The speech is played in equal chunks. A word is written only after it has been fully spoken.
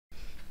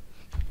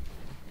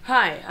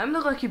Hi, I'm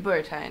the Lucky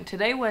Bowtie, and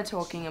today we're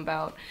talking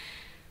about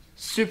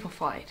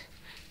Superflight.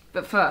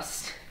 But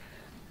first,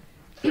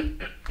 I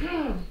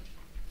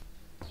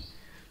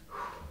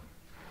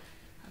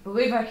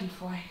believe I can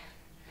fly.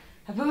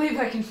 I believe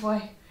I can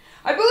fly.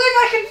 I believe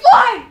I can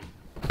fly!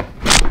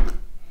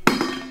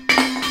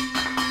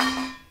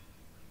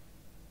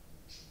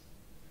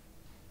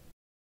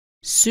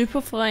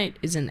 Superflight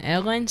is an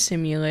airline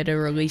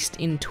simulator released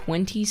in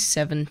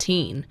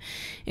 2017.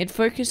 It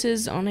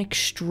focuses on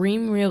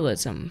extreme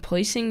realism,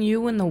 placing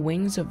you in the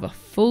wings of a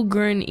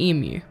full-grown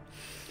emu.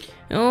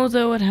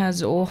 Although it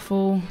has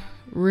awful,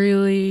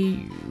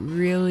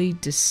 really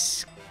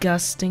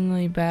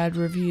disgustingly bad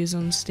reviews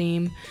on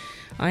Steam,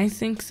 I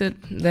think that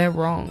they're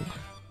wrong.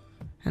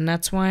 And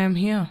that's why I'm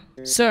here.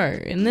 So,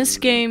 in this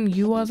game,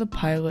 you are the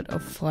pilot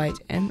of flight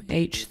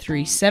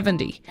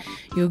MH370.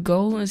 Your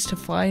goal is to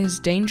fly as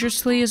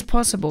dangerously as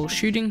possible,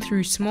 shooting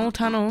through small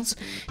tunnels,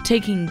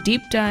 taking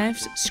deep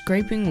dives,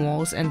 scraping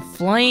walls, and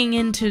flying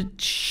into...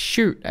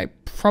 shoot, I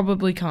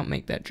probably can't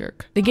make that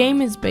joke. The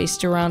game is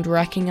based around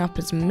racking up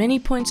as many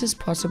points as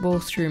possible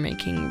through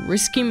making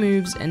risky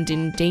moves and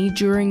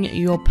endangering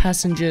your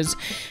passengers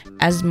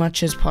as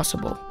much as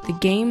possible. The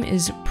game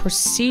is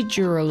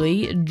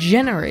procedurally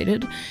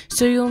generated,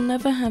 so you'll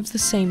never have the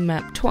same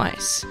map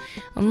twice,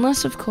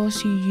 unless of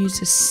course you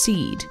use a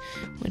seed,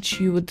 which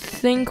you would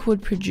think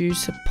would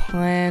produce a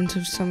plant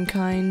of some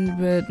kind,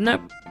 but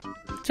nope.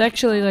 It's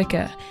actually like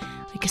a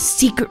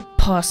secret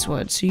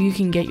password so you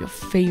can get your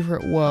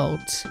favorite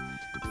worlds.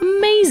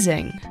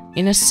 Amazing!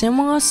 In a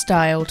similar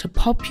style to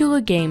popular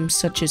games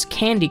such as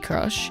Candy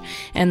Crush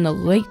and the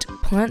late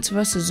Plants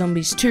vs.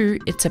 Zombies 2,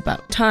 It's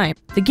About Time,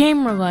 the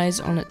game relies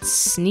on its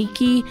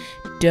sneaky,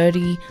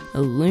 dirty,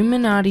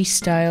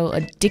 Illuminati-style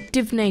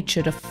addictive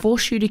nature to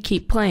force you to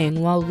keep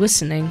playing while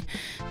listening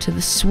to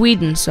the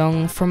Sweden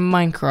song from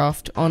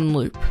Minecraft on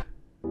loop.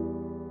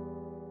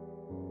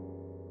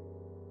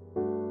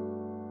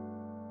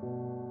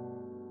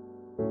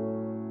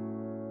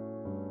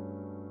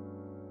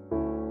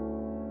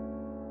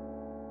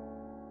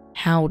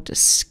 How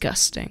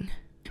disgusting.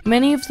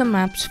 Many of the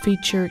maps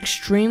feature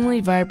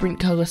extremely vibrant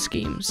color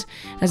schemes.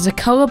 As a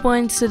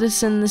colorblind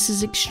citizen, this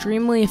is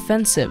extremely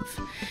offensive,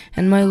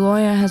 and my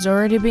lawyer has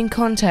already been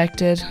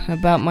contacted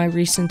about my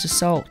recent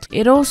assault.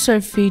 It also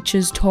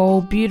features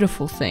tall,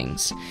 beautiful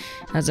things.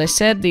 As I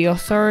said, the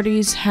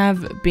authorities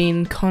have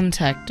been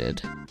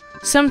contacted.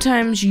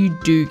 Sometimes you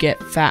do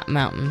get fat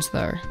mountains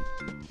though.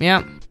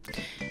 Yep,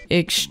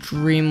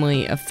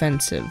 extremely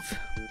offensive.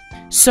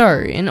 So,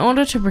 in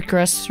order to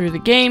progress through the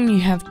game, you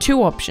have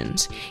two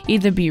options.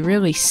 Either be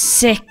really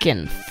sick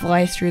and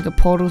fly through the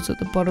portals at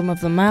the bottom of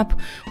the map,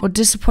 or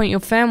disappoint your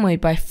family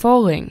by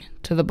falling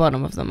to the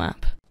bottom of the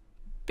map.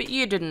 But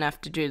you didn't have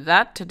to do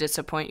that to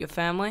disappoint your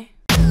family.